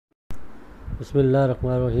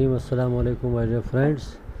Bismillahirrahmanirrahim. Assalamu alaikum, my dear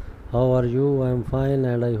friends. How are you? I am fine,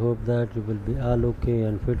 and I hope that you will be all okay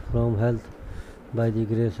and fit from health by the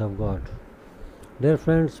grace of God. Dear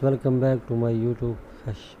friends, welcome back to my YouTube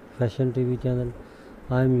Fashion TV channel.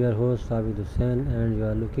 I am your host Abid Hussain, and you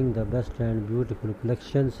are looking the best and beautiful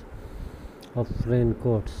collections of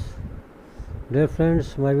raincoats. Dear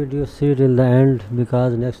friends, my video see till the end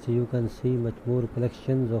because next you can see much more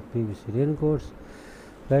collections of PVC raincoats,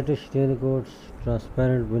 fetish raincoats,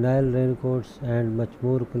 transparent vinyl raincoats, and much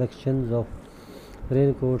more collections of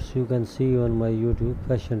raincoats you can see on my YouTube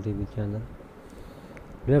Fashion TV channel.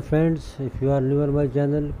 Dear friends, if you are new on my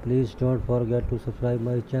channel, please don't forget to subscribe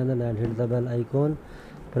my channel and hit the bell icon.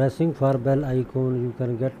 Pressing for bell icon, you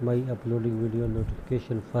can get my uploading video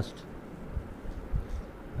notification first.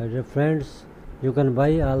 My dear friends, you can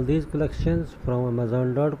buy all these collections from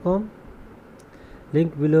Amazon.com.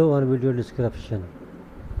 Link below on video description.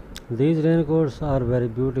 These raincoats are very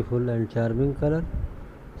beautiful and charming color,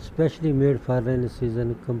 specially made for rainy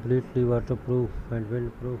season, completely waterproof and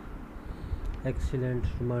windproof. Excellent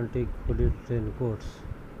romantic hooded raincoats.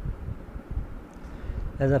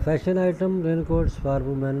 As a fashion item, raincoats for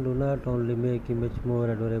women do not only make image more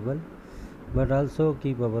adorable, but also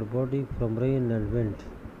keep our body from rain and wind.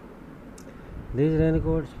 These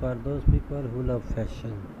raincoats for those people who love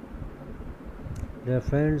fashion. Dear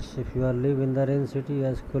friends, if you are live in the rain city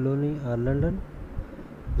as Colony or London,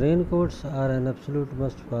 raincoats are an absolute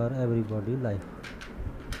must for everybody life.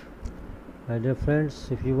 My dear friends,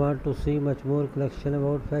 if you want to see much more collection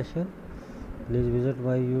about fashion, please visit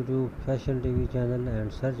my YouTube Fashion TV channel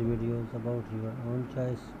and search videos about your own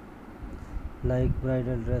choice, like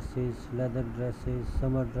bridal dresses, leather dresses,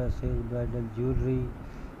 summer dresses, bridal jewelry,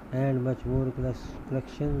 and much more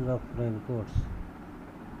collections of raincoats.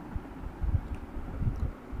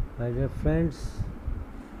 My dear friends,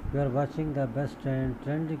 you are watching the best and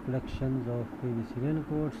trendy collections of PVC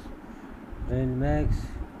raincoats, rain max,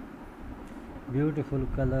 beautiful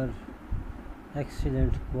color,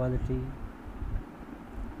 excellent quality.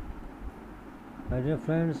 My dear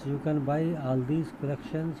friends, you can buy all these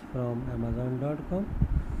collections from Amazon.com.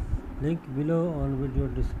 Link below on video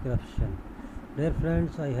description. Dear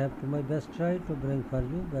friends, I have to my best try to bring for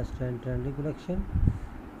you best and trendy collection.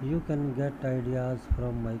 You can get ideas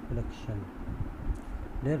from my collection.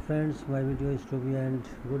 Dear friends, my video is to be end.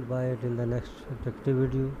 Goodbye till the next attractive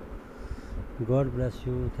video. God bless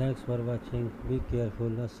you. Thanks for watching. Be careful.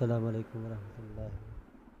 Assalamu alaikum.